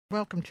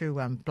welcome to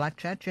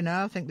Blackchat.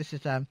 I think this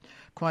is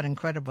quite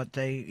incredible.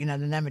 The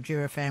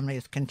Namatjira family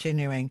is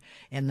continuing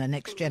in the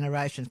next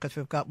generations, because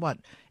we've got,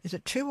 is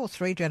it 2 or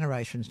 3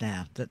 generations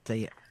now that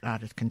the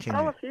art is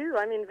continuing? Oh, a few.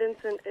 I mean,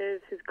 Vincent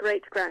is his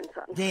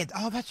great-grandson. Yeah,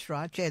 that's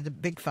right. Yeah, the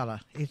big fella.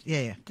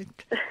 The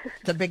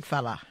big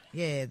fella.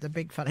 Yeah, the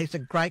big fella. He's a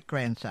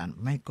great-grandson.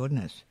 My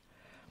goodness.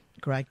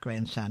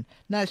 Great-grandson.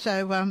 No,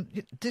 so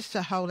this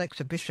whole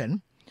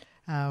exhibition,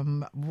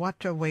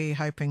 what are we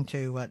hoping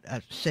to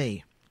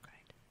see?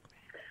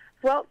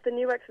 Well, the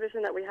new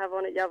exhibition that we have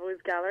on at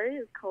Yavuz Gallery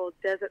is called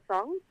Desert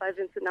Songs by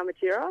Vincent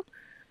Namatjira.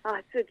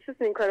 It's just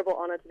an incredible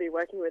honour to be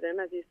working with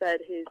him. As you said,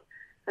 he's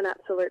an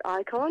absolute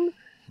icon.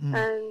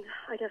 And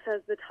I guess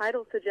as the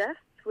title suggests,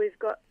 we've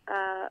got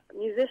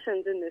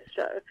musicians in this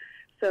show.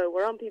 So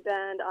Warumpi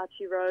Band,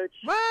 Archie Roach,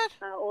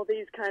 all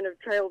these kind of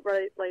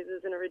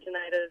trailblazers and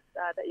originators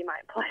that you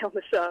might play on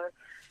the show.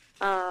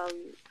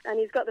 And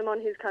he's got them on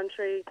his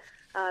country,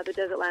 the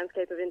desert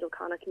landscape of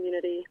Indalkana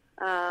community.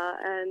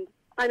 And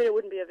I mean, it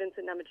wouldn't be a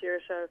Vincent Namatjira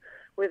show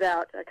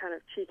without a kind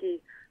of cheeky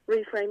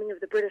reframing of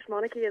the British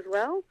monarchy as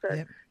well.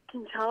 So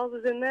King Charles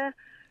is in there,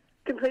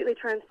 completely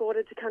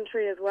transported to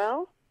country as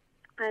well.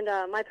 And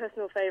my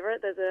personal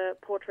favourite, there's a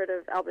portrait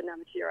of Albert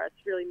Namatjira.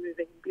 It's really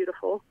moving and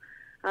beautiful.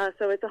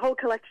 So it's a whole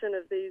collection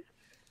of these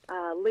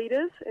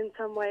leaders, in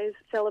some ways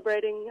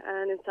celebrating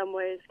and in some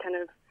ways kind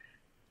of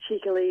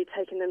cheekily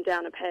taking them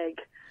down a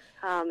peg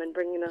and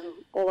bringing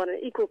them all on an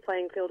equal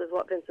playing field, is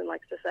what Vincent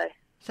likes to say.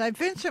 So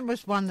Vincent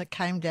was one that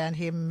came down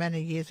here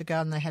many years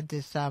ago, and they had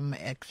this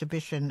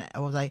exhibition,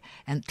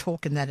 and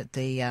talking that at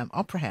the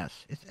Opera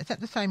House. Is that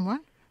the same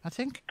one, I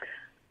think?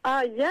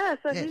 Yeah,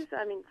 so he's,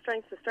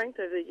 strength to strength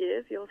over the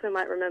years. You also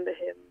might remember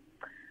him.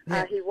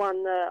 He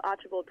won the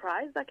Archibald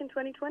Prize back in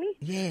 2020.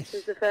 Yes.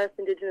 He's the first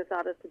Indigenous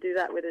artist to do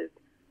that with his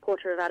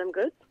portrait of Adam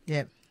Goodes.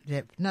 Yep.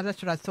 No,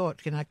 that's what I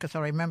thought, because I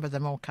remember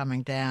them all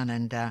coming down,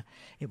 and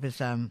it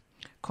was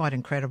quite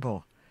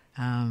incredible.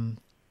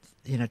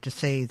 To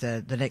see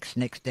the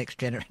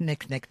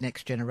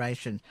next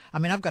generation. I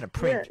mean, I've got a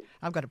print. Yeah.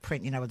 I've got a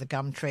print, with the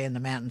gum tree and the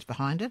mountains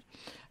behind it.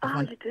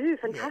 You do?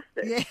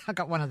 Fantastic. Yeah, I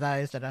got one of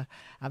those that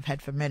I've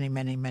had for many,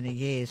 many, many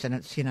years, and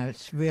it's,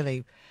 it's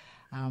really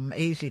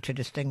easy to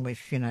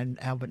distinguish,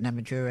 Albert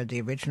Namatjira,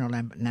 the original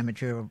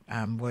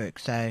Namatjira work.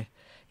 So,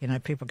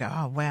 people go,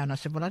 oh, wow. And I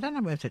said, well, I don't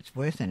know whether it's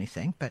worth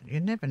anything, but you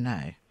never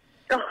know.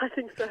 Oh, I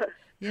think so.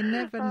 You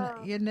never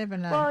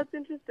know. Well, it's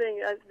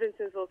interesting.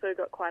 Vincent's also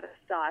got quite a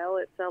style.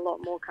 It's a lot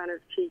more kind of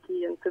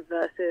cheeky and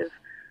subversive,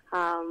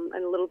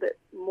 and a little bit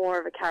more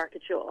of a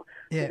caricature.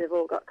 Yeah. They've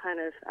all got kind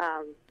of,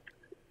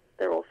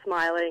 they're all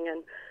smiling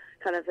and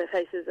kind of their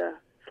faces are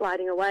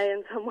sliding away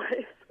in some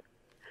ways.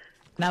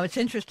 No, it's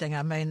interesting.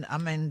 Albert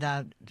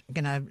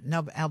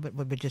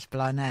would be just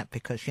blown out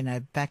because,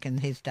 back in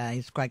his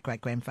days,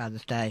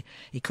 great-great-grandfather's day,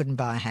 he couldn't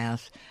buy a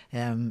house.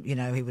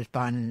 He was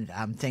buying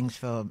things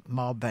for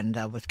mob and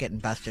was getting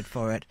busted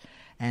for it.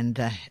 And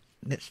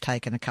it's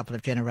taken a couple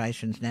of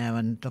generations now,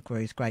 and look where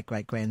his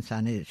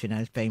great-great-grandson is,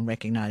 is being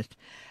recognised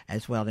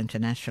as well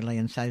internationally.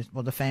 And so,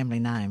 the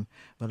family name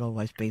will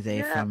always be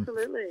there from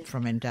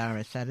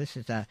Endara. So this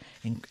is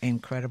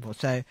incredible.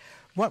 So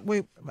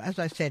as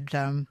I said...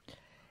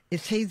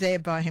 is he there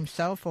by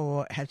himself,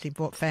 or has he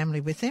brought family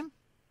with him?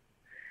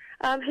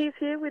 He's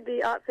here with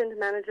the art centre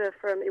manager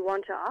from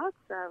Iwancha Arts,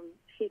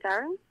 Heath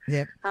Aaron.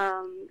 Yep.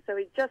 So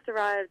he just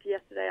arrived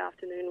yesterday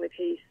afternoon with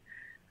Heath.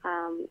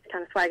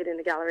 Kind of swaggered in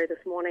the gallery this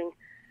morning.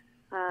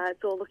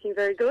 It's all looking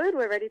very good.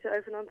 We're ready to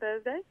open on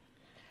Thursday.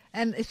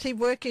 And is he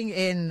working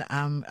in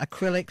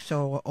acrylics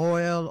or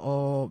oil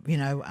or,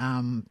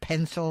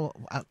 pencil?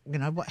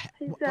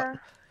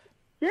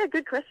 Yeah,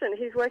 good question.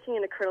 He's working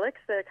in acrylics.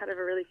 They're kind of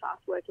a really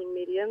fast-working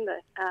medium.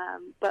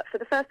 But for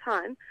the first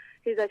time,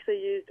 he's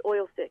actually used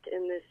oil stick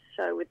in this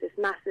show with this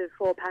massive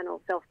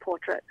 4-panel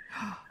self-portrait.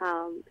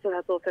 So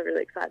that's also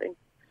really exciting.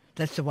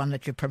 That's the one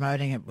that you're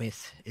promoting it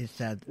with, is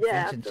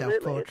Vincent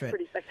self-portrait.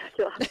 It's pretty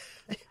spectacular.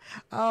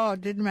 I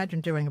didn't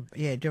imagine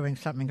doing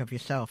something of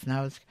yourself.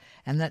 No,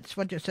 and that's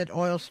what you said,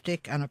 oil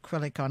stick and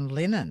acrylic on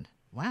linen.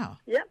 Wow.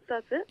 Yep,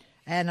 that's it.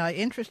 And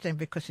interesting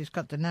because he's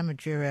got the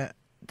Namatjira.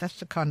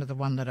 That's the kind of the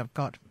one that I've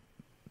got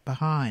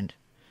behind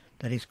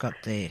that he's got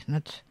there. And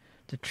that's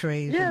the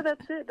trees. Yeah,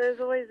 that's it.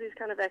 There's always these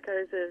kind of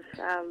echoes of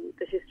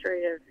the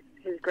history of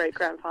his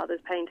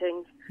great-grandfather's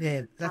paintings.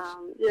 Yeah,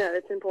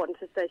 it's important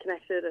to stay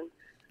connected and,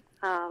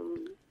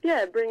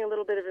 bring a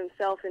little bit of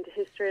himself into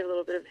history, a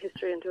little bit of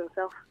history into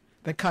himself.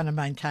 But kind of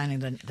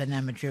maintaining the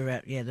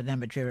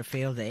Namatjira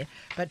feel there.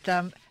 But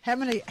how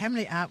many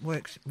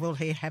artworks will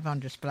he have on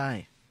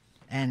display?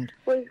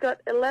 Well, he's got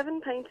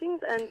 11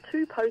 paintings and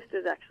 2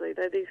 posters, actually.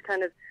 They're these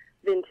kind of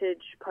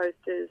vintage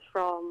posters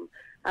from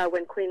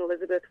when Queen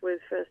Elizabeth was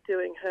first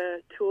doing her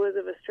tours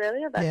of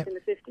Australia back in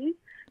the 50s,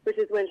 which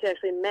is when she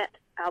actually met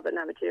Albert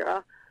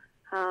Namatjira.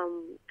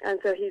 And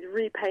so he's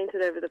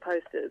repainted over the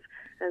posters.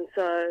 And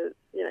so,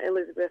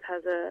 Elizabeth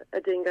has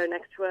a dingo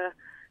next to her.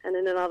 And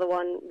in another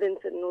one,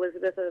 Vincent and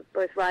Elizabeth are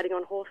both riding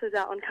on horses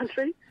out on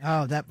country.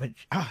 Oh,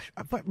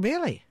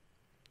 really?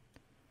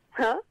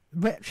 Huh?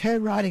 But her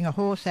riding a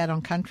horse out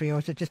on country, or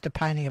is it just a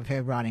painting of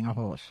her riding a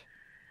horse?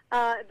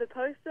 The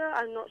poster,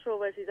 I'm not sure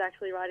where she's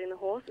actually riding the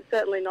horse. It's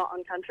certainly not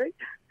on country.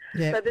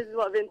 Yeah. But this is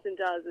what Vincent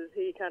does, is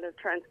he kind of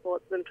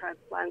transports them,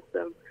 transplants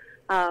them.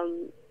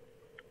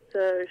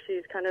 So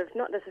she's kind of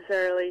not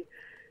necessarily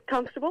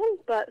comfortable,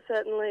 but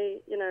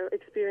certainly,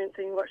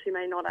 experiencing what she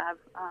may not have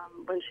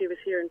when she was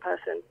here in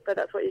person. But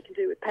that's what you can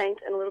do with paint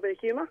and a little bit of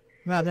humour.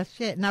 Well, that's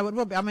it. No, it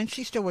will be. I mean,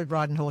 she still was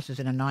riding horses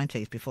in her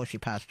 90s before she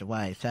passed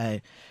away. So,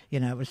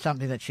 it was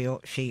something that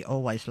she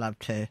always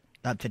loved to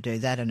do,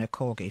 that and her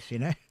corgis,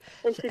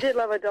 And she did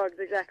love her dogs,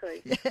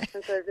 exactly. Yeah.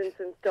 And so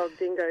Vincent's dog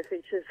Dingo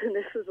features in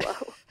this as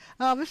well.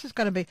 Oh, this is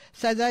going to be...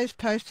 So those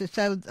posters,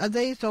 so are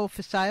these all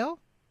for sale?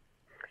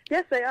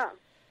 Yes, they are.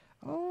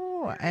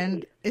 Oh,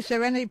 and is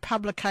there any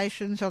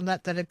publications on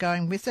that are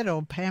going with it,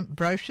 or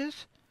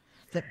brochures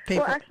that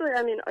people... Well, actually,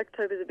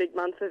 October's a big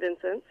month for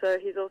Vincent, so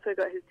he's also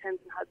got his Thames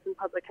and Hudson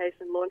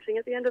publication launching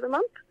at the end of the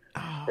month.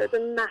 Oh. So it's a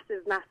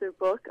massive, massive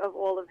book of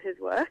all of his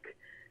work,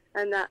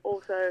 and that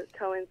also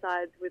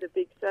coincides with a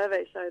big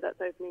survey show that's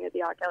opening at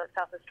the Art Gallery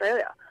South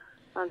Australia.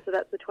 So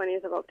that's the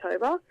 20th of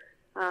October,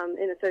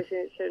 in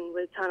association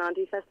with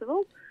Tarnanti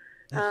Festival.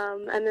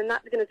 And then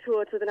that's going to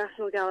tour to the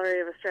National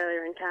Gallery of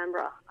Australia in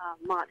Canberra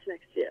March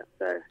next year.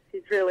 So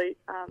he's really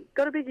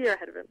got a big year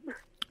ahead of him.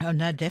 Oh,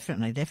 no,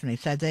 definitely.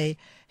 So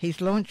he's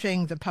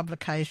launching the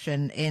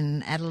publication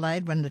in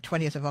Adelaide when the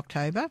 20th of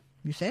October,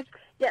 you said?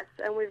 Yes,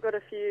 and we've got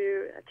a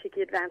few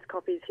cheeky advance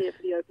copies here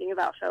for the opening of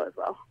our show as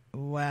well.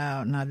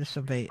 Wow, no, this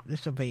will be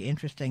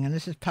interesting. And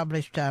this is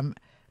published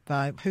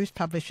by... Who's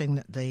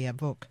publishing the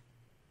book?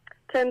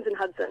 Thames and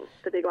Hudson,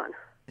 the big one.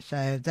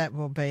 So that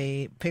will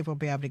be... People will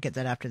be able to get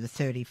that after the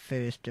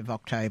 31st of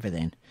October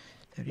then.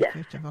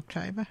 31st of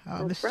October?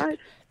 Oh, that's right.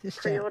 This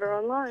pre-order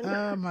online.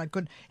 Oh, my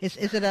goodness.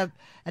 Is it a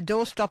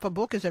door-stopper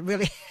book? Is it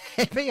really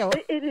heavy? Or?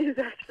 It is,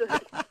 actually.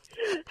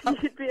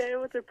 You'd be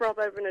able to prop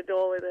open a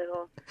door with it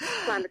or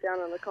climb it down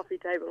on the coffee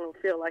table and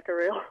it'll feel like a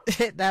real...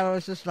 No, I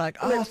was just like...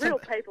 Oh, it's real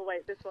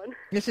paperweight, this one.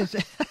 This is...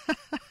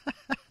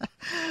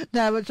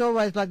 No, it's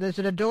always like, is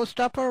it a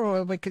doorstopper,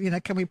 or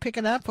can we pick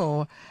it up,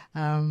 or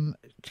can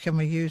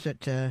we use it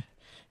to...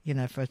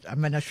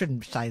 I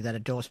shouldn't say that a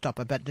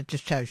doorstopper, but it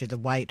just shows you the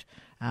weight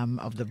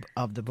of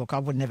the book. I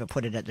would never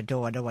put it at the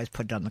door. I'd always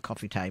put it on the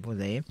coffee table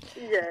there.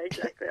 Yeah,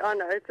 exactly. I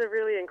know. It's a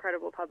really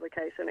incredible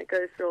publication. It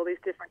goes through all these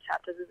different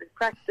chapters of his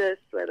practice,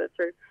 whether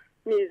through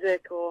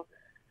music or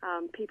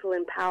people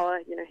in power.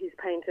 He's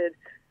painted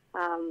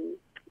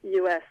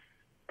US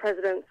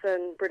presidents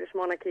and British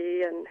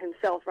monarchy and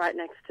himself right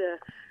next to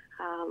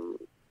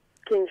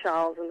King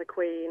Charles and the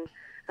Queen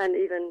and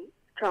even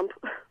Trump.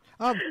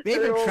 Oh,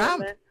 even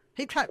Trump?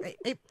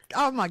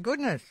 Oh, my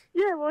goodness.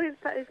 Yeah, well, his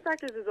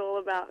practice is all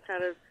about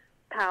kind of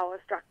power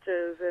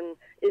structures and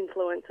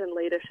influence and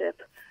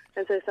leadership.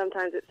 And so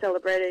sometimes it's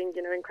celebrating,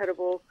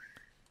 incredible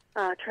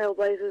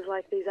trailblazers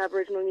like these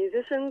Aboriginal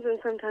musicians, and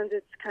sometimes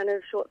it's kind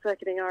of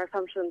short-circuiting our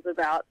assumptions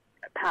about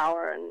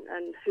power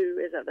and who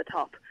is at the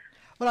top.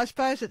 Well, I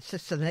suppose it's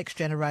just the next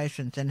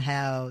generations and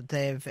how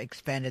they've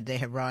expanded their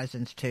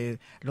horizons to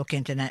look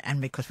into that, and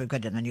because we've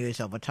got it in the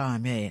news all the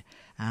time, yeah.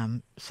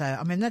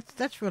 So,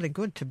 that's really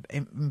good to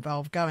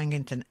involve going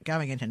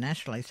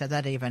internationally, so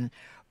that even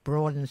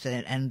broadens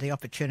it and the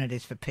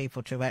opportunities for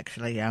people to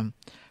actually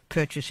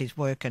purchase his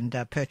work and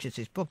purchase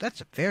his book.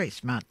 That's very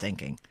smart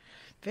thinking.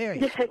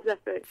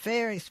 Exactly.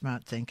 Very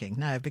smart thinking.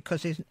 No,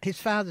 because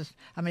his father's,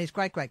 his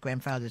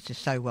great-great-grandfather's is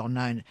so well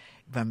known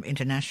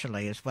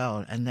internationally as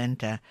well, and then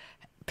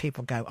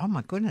people go, oh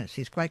my goodness,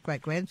 his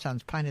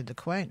great-great-grandson's painted the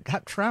Queen,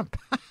 Trump.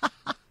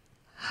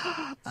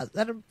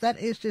 That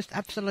is just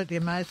absolutely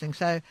amazing.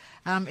 So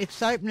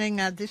it's opening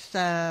this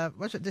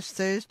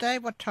Thursday?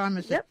 What time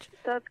is it? Yep,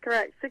 that's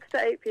correct. 6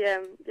 to 8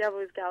 p.m,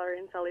 Yavuz Gallery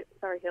in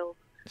Surrey Hills.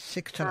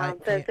 6 to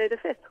 8 Thursday the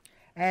 5th.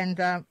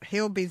 And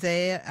he'll be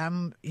there.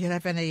 You'll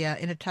have any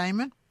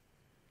entertainment?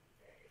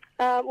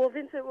 Well,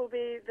 Vincent will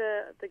be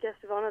the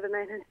guest of honour, the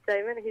main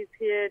entertainment. He's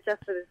here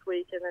just for this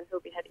week, and then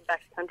he'll be heading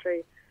back to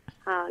country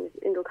in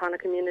his Indalkana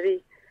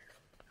community.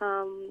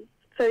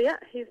 So, yeah,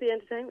 he's the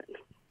entertainment.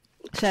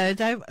 So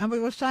we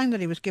were saying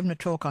that he was giving a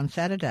talk on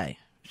Saturday.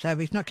 So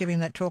he's not giving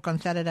that talk on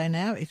Saturday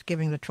now. He's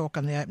giving the talk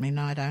on the opening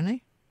night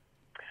only.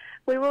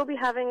 We will be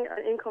having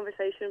an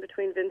in-conversation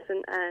between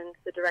Vincent and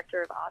the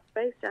Director of Art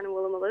Space down in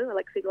Woolloomooloo,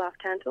 Alexi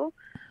Glass-Cantor,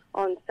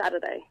 on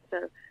Saturday.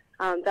 So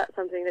that's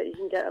something that you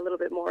can get a little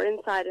bit more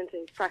insight into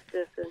his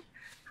practice and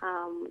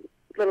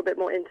a little bit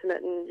more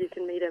intimate, and you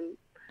can meet him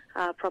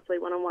properly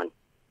one-on-one.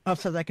 Oh,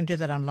 so they can do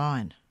that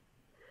online?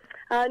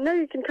 No,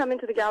 you can come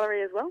into the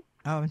gallery as well.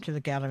 Oh, into the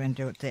gallery and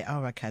do it there.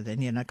 Oh, okay then,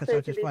 because so I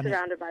was just wondering.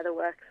 Surrounded by the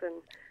works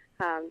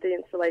and the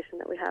installation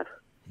that we have.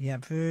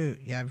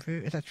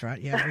 Yavuz, that's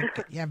right,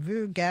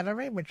 Yavuz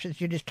Gallery, which is,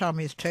 you just told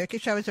me is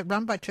Turkish. So is it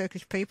run by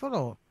Turkish people,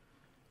 or?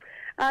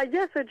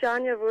 Yeah, so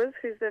Can Yavuz,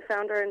 who's the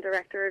founder and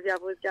director of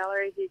Yavuz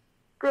Gallery, he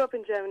grew up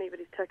in Germany, but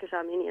he's Turkish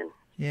Armenian.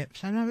 Yeah,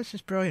 so no, this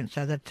is brilliant.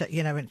 So that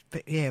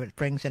it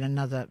brings in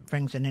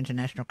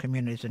international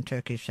communities and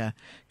Turkish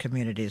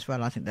community as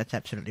well. I think that's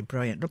absolutely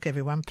brilliant. Look,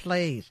 everyone,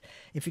 please,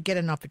 if you get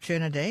an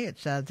opportunity,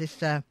 it's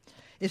this.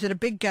 Is it a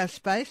big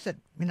space that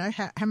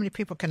how many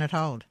people can it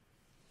hold?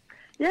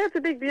 Yeah, it's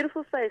a big,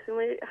 beautiful space, and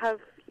we have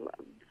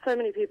so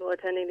many people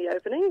attending the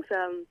openings.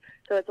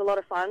 So it's a lot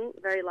of fun,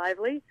 very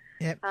lively.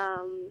 Yep.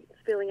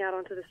 Spilling out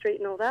onto the street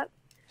and all that.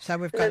 So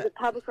there's a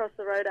pub across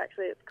the road,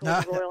 actually. It's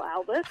called the Royal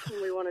Albert,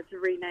 and we wanted to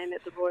rename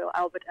it the Royal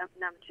Albert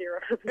Namatjira.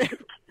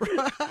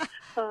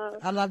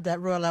 I love that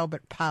Royal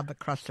Albert pub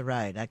across the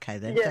road. Okay,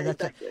 then. Yeah, so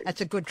that's exactly.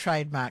 That's a good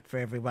trademark for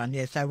everyone.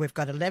 Yeah, so we've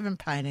got 11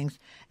 paintings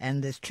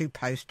and there's 2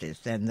 posters.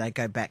 Then they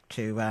go back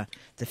to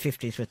the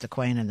 50s with the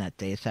Queen and that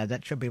there. So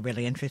that should be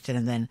really interesting.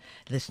 And then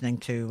listening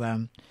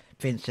to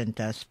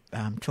Vincent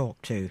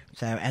talk too.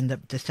 So and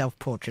the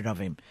self-portrait of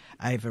him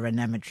over a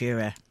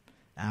Namatjira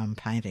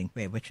painting,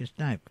 which is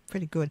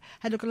pretty good.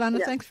 Hey, look,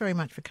 Alanna, thanks very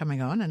much for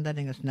coming on and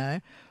letting us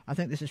know. I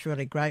think this is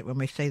really great when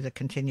we see the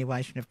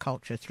continuation of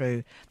culture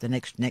through the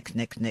next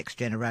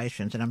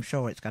generations, and I'm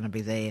sure it's going to be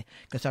there,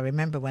 because I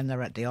remember when they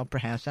were at the Opera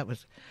House, that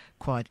was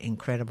quite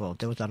incredible.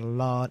 There was a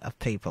lot of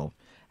people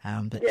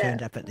that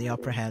turned up at the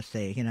Opera House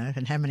there,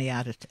 and how many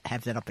artists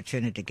have that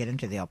opportunity to get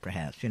into the Opera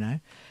House,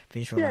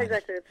 visual artists.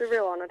 Exactly. It's a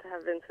real honour to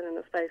have Vincent in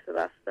the space with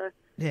us. So,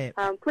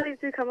 please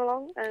do come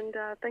along, and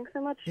thanks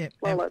so much.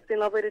 Lola, it's been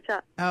lovely to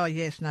chat. Oh,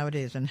 yes, no, it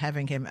is. And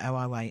having him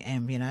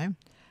OOAM,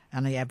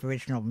 and the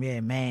Aboriginal,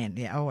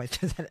 man, always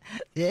do that,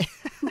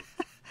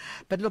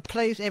 But look,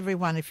 please,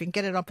 everyone, if you can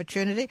get an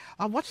opportunity.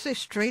 Oh, what's the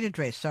street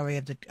address, sorry,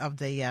 of the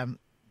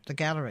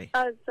gallery?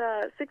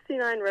 It's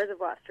 69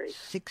 Reservoir Street.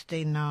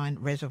 69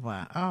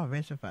 Reservoir. Oh,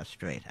 Reservoir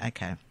Street.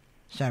 Okay.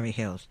 Surrey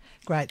Hills.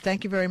 Great.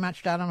 Thank you very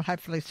much, darling. I'll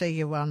hopefully see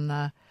you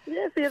on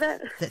see you there.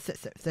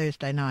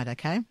 Thursday night,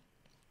 okay?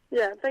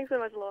 Yeah, thanks so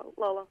much,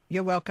 Lola.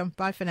 You're welcome.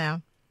 Bye for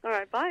now. All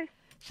right, bye.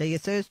 See you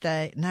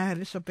Thursday. No,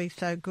 this will be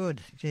so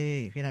good.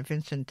 Gee,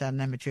 Vincent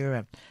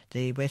Namatjira,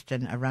 the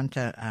Western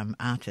Aranda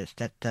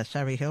artist at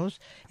Surrey Hills.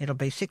 It'll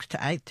be 6 to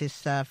 8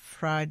 this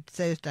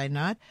Thursday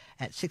night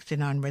at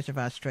 69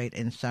 Reservoir Street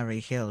in Surrey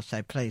Hills.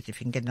 So please, if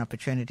you can get an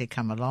opportunity,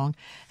 come along.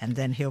 And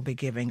then he'll be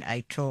giving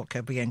a talk.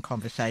 He'll be in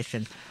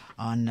conversation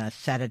on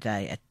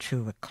Saturday at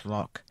 2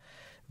 o'clock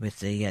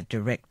with the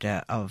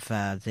director of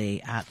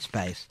the art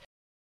space.